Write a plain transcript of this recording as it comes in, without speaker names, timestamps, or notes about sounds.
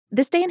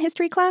This Day in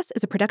History Class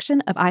is a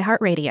production of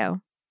iHeartRadio.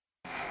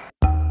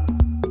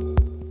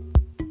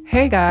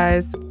 Hey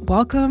guys,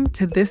 welcome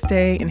to This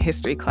Day in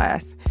History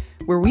Class,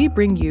 where we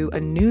bring you a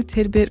new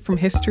tidbit from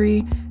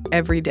history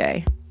every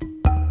day.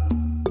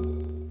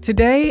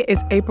 Today is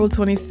April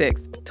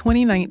 26th,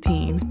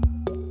 2019.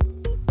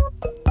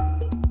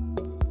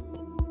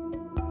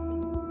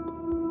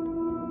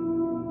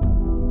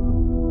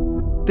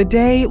 The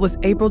day was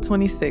April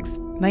 26th,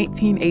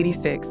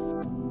 1986.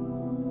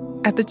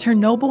 At the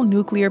Chernobyl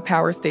nuclear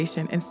power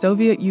station in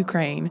Soviet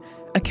Ukraine,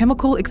 a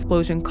chemical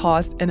explosion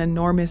caused an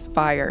enormous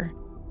fire.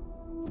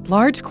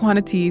 Large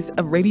quantities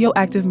of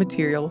radioactive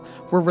material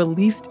were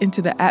released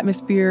into the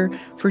atmosphere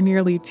for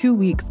nearly 2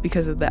 weeks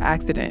because of the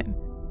accident.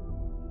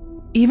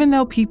 Even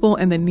though people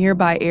in the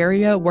nearby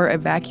area were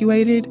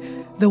evacuated,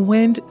 the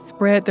wind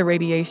spread the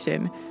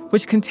radiation,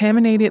 which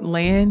contaminated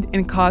land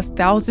and caused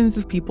thousands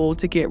of people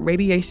to get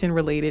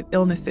radiation-related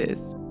illnesses.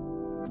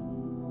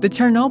 The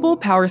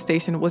Chernobyl power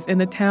station was in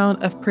the town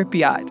of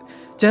Pripyat,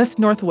 just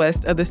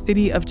northwest of the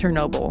city of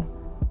Chernobyl.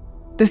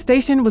 The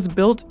station was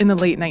built in the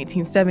late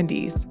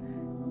 1970s.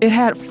 It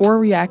had 4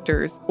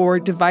 reactors, or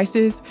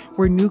devices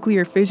where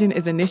nuclear fission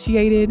is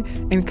initiated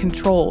and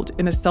controlled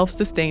in a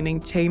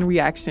self-sustaining chain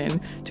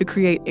reaction to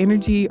create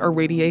energy or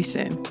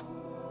radiation.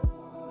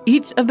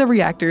 Each of the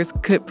reactors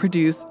could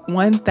produce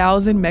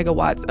 1,000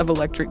 megawatts of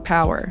electric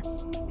power.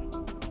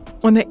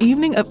 On the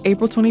evening of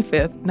April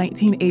 25,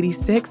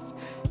 1986,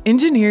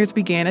 engineers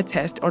began a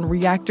test on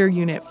Reactor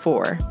Unit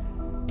 4.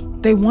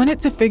 They wanted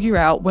to figure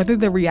out whether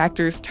the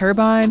reactor's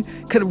turbine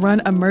could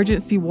run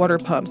emergency water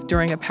pumps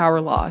during a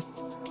power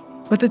loss.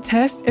 But the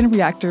test and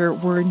reactor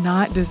were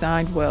not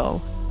designed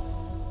well.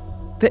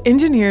 The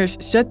engineers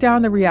shut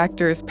down the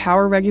reactor's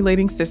power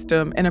regulating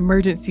system and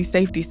emergency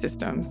safety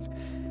systems.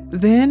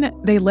 Then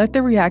they let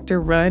the reactor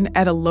run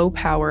at a low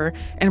power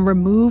and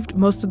removed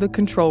most of the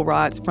control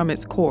rods from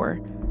its core.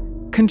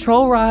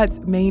 Control rods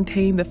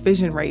maintain the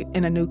fission rate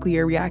in a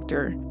nuclear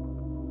reactor.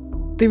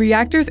 The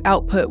reactor's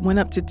output went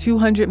up to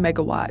 200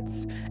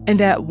 megawatts,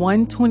 and at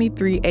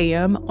 1:23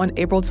 a.m. on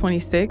April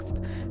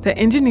 26th, the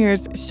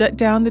engineers shut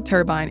down the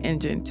turbine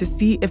engine to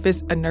see if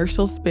its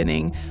inertial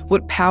spinning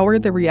would power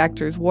the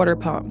reactor's water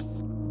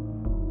pumps.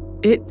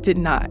 It did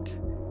not.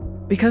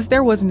 Because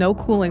there was no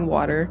cooling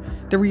water,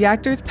 the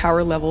reactor's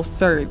power level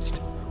surged.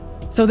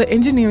 So the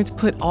engineers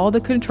put all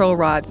the control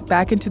rods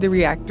back into the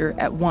reactor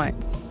at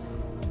once.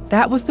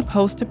 That was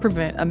supposed to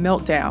prevent a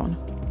meltdown.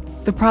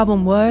 The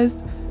problem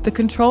was, the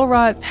control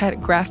rods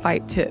had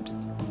graphite tips.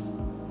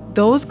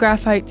 Those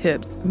graphite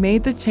tips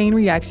made the chain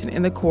reaction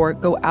in the core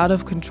go out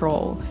of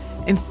control,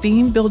 and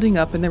steam building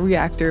up in the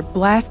reactor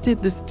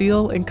blasted the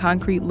steel and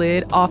concrete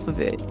lid off of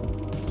it.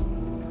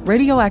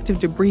 Radioactive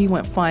debris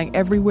went flying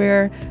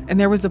everywhere, and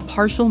there was a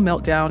partial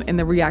meltdown in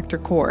the reactor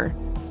core.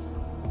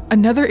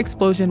 Another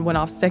explosion went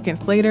off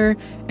seconds later,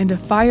 and a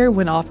fire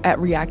went off at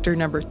reactor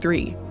number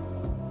 3.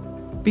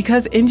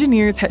 Because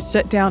engineers had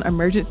shut down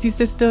emergency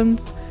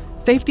systems,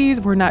 safeties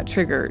were not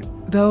triggered,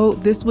 though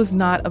this was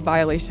not a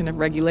violation of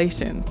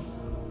regulations.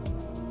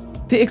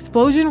 The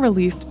explosion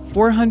released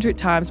 400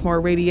 times more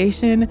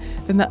radiation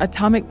than the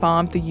atomic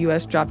bomb the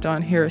U.S. dropped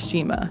on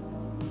Hiroshima.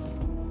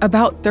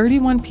 About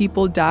 31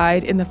 people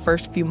died in the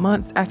first few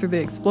months after the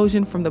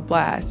explosion from the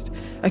blast,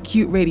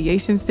 acute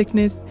radiation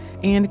sickness,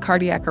 and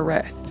cardiac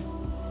arrest.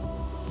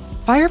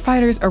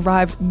 Firefighters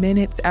arrived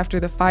minutes after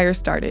the fire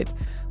started,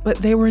 but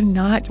they were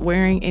not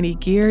wearing any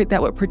gear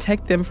that would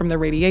protect them from the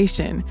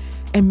radiation,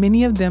 and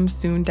many of them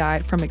soon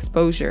died from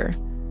exposure.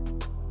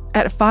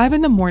 At 5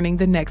 a.m.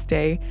 the next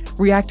day,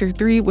 Reactor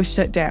 3 was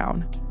shut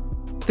down.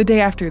 The day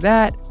after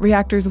that,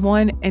 Reactors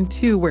 1 and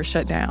 2 were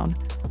shut down.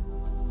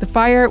 The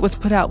fire was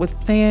put out with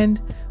sand,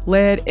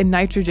 lead, and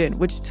nitrogen,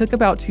 which took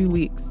about 2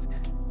 weeks.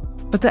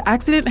 But the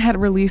accident had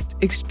released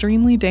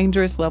extremely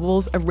dangerous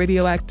levels of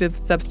radioactive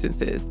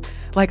substances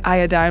like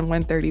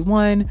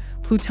iodine-131,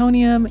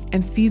 plutonium,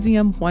 and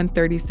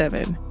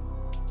cesium-137.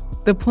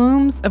 The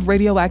plumes of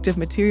radioactive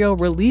material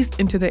released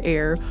into the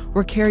air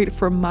were carried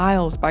for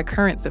miles by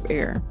currents of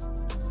air.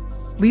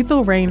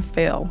 Lethal rain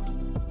fell.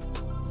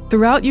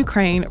 Throughout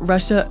Ukraine,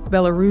 Russia,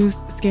 Belarus,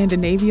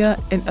 Scandinavia,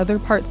 and other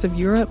parts of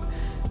Europe,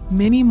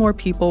 many more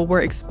people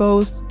were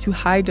exposed to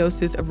high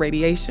doses of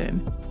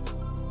radiation.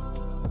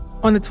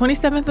 On the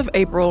 27th of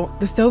April,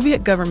 the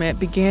Soviet government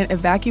began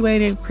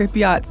evacuating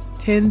Pripyat's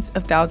tens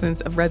of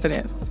thousands of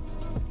residents.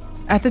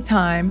 At the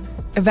time,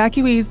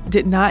 evacuees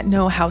did not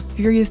know how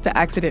serious the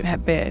accident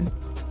had been.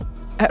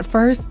 At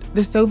first,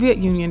 the Soviet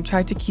Union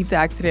tried to keep the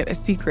accident a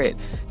secret,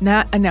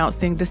 not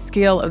announcing the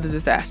scale of the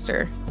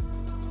disaster.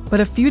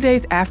 But a few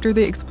days after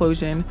the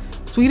explosion,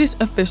 Swedish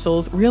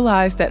officials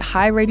realized that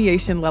high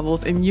radiation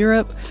levels in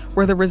Europe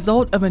were the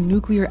result of a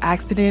nuclear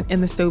accident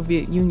in the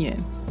Soviet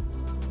Union.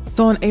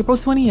 So on April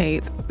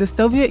 28th, the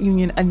Soviet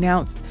Union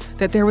announced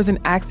that there was an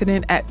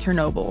accident at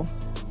Chernobyl.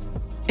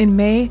 In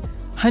May,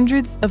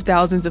 hundreds of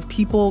thousands of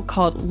people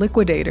called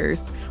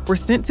liquidators were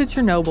sent to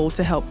Chernobyl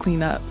to help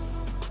clean up.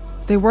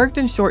 They worked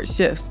in short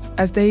shifts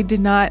as they did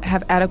not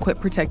have adequate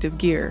protective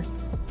gear.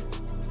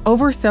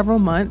 Over several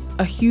months,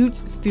 a huge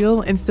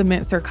steel and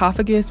cement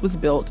sarcophagus was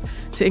built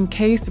to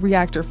encase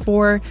Reactor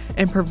 4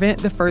 and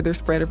prevent the further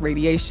spread of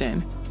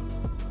radiation.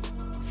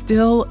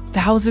 Still,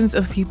 thousands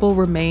of people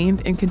remained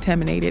in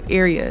contaminated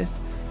areas.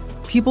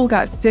 People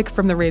got sick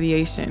from the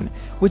radiation,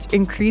 which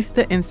increased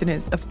the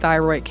incidence of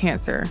thyroid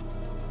cancer.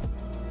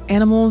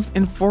 Animals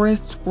and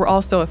forests were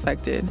also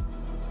affected.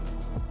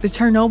 The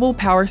Chernobyl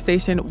power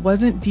station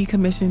wasn't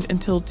decommissioned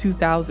until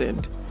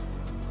 2000.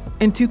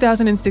 In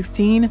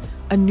 2016,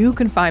 a new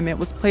confinement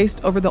was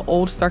placed over the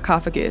old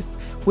sarcophagus,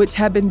 which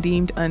had been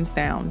deemed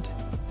unsound.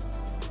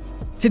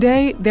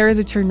 Today, there is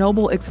a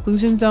Chernobyl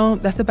exclusion zone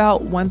that's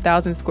about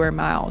 1,000 square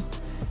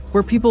miles,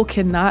 where people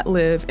cannot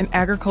live and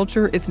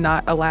agriculture is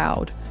not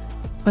allowed.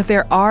 But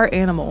there are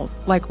animals,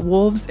 like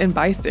wolves and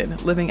bison,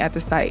 living at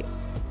the site.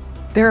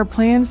 There are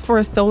plans for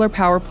a solar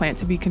power plant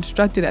to be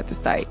constructed at the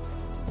site,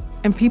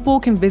 and people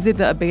can visit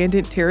the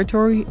abandoned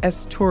territory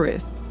as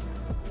tourists.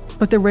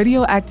 But the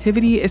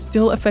radioactivity is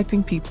still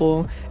affecting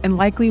people and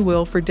likely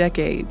will for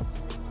decades.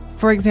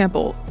 For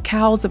example,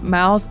 cows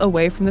miles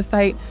away from the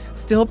site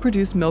still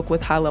produce milk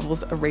with high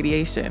levels of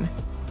radiation.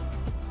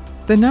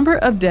 The number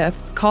of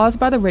deaths caused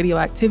by the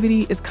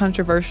radioactivity is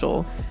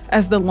controversial,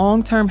 as the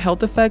long-term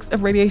health effects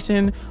of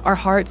radiation are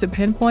hard to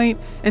pinpoint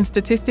and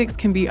statistics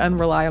can be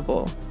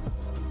unreliable.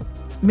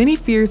 Many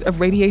fears of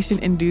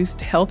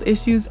radiation-induced health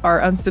issues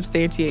are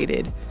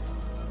unsubstantiated,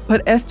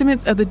 but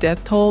estimates of the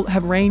death toll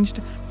have ranged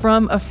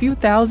from a few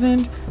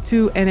thousand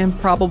to an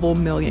improbable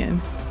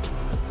million.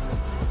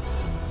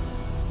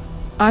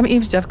 I'm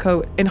Eve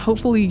Jeffcoat, and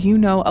hopefully you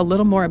know a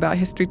little more about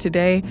history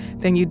today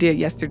than you did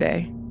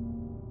yesterday.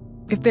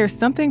 If there's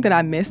something that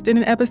I missed in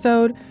an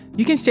episode,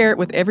 you can share it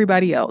with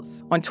everybody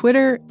else on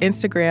Twitter,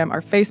 Instagram,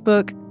 or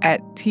Facebook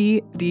at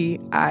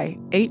TDIHC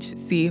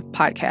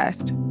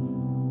Podcast.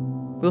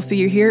 We'll see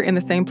you here in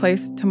the same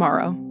place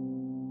tomorrow.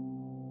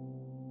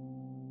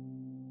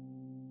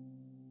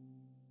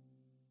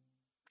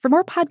 For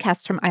more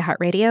podcasts from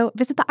iHeartRadio,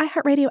 visit the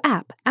iHeartRadio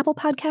app, Apple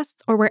Podcasts,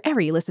 or wherever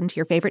you listen to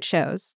your favorite shows.